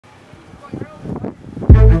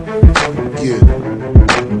Yeah.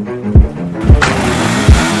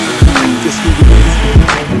 Guess who it is?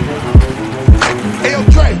 Hey, yo,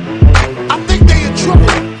 Dre, I think they in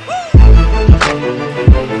trouble.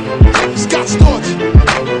 Scott Storch,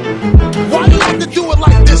 why you have to do it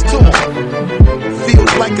like this to him?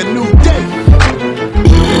 Feels like a new day.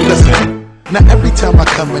 Listen, now every time I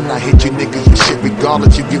come and I hit you niggas with shit,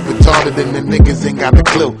 regardless, you get retarded and the niggas ain't got a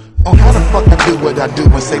clue on how the fuck I do what I do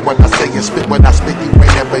and say what I say and spit what I spit. You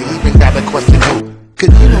ain't never even got a question who.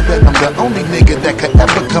 Cause you know that I'm the only nigga that could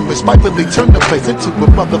ever come and spitefully turn the place into a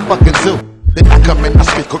motherfucking zoo. Then I come and I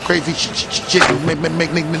spit crazy shit and make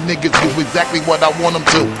niggas do exactly what I want them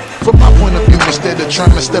to. From my point of view, instead of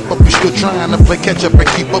trying to step up, you still trying to play catch up and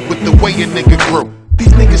keep up with the way a nigga grew.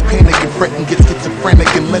 These niggas panic and fret and get schizophrenic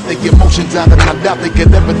and let their emotions out, and I doubt they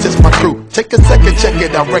could ever test my crew. Take a second, check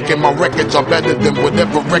it, I reckon my records are better than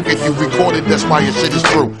whatever record you recorded, that's why your shit is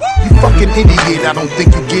true. You fucking idiot, I don't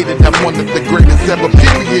think you get it, I'm one of the greatest ever,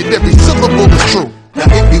 period, every syllable is true. Now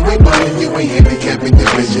if you ain't blind, you ain't handicapping your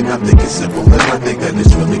vision, I think it's simple and I think that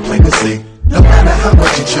it's really plain to see. No matter how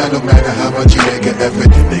much you try, no matter how much you make an effort,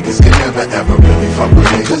 you niggas can never ever really fuck with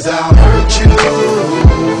me. Cause I'll hurt you,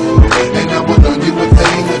 and I will learn you a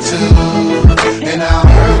thing or two. And I'll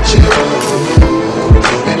hurt you,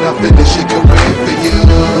 and I'll finish your career for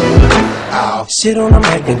you. Sit on a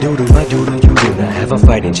mic and do I do you do not have a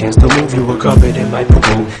fighting chance to move you a carpet in my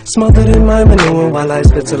poo-poo. Smothered in my manure while I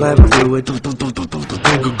spit saliva fluid.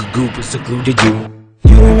 Goop secluded you.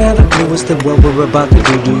 You ain't have a clue as to what we're about to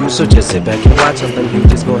do you? So just sit back and watch something, you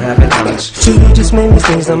just gon' have it out. So you just made me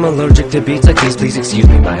sneeze, I'm allergic to beats like these. Please excuse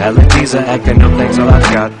me, my allergies are acting up, thanks all I've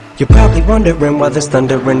got. You're probably wondering why there's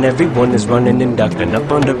thunder and everyone is running and ducking up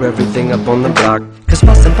under everything up on the block. Cause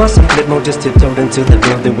Bust and Flipmo just tiptoed into the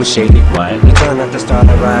building with shady quiet. We turned out to start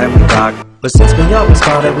a riot, we rock. But since we always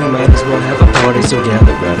thought it, we might as well have a party. So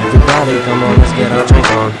gather round, everybody, come on, let's get our drink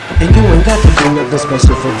on. And you ain't got to do nothing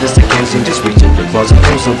special for this occasion. Just reach in your closet,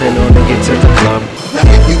 throw something on and get to the club. Now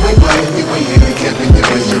if you ain't blind, you ain't handicapping your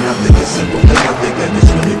vision, I think it's simple and I think that it's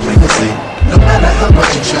really plain to see. No matter how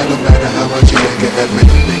much you try, no matter how much you make an effort,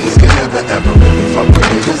 you niggas can never ever really fuck with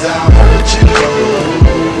me. Cause I'll hurt you,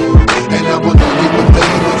 and I will know you a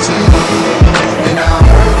thing or two. And I'll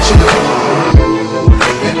hurt you,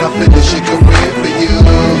 and I'll finish your career for you.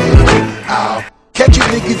 I'll catch you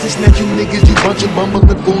niggas and snatch you niggas, you bunch of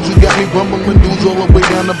bumbling fools. You got me rumbling dudes all the way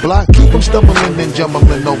down the block. Keep them stumbling and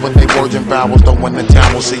jumbling over they words and vowels. Don't win the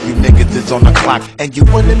time, we'll see you niggas is on the clock. And you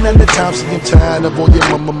running out of time, so I'm tired of all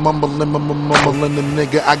your mumbling, the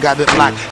nigga, I got it locked.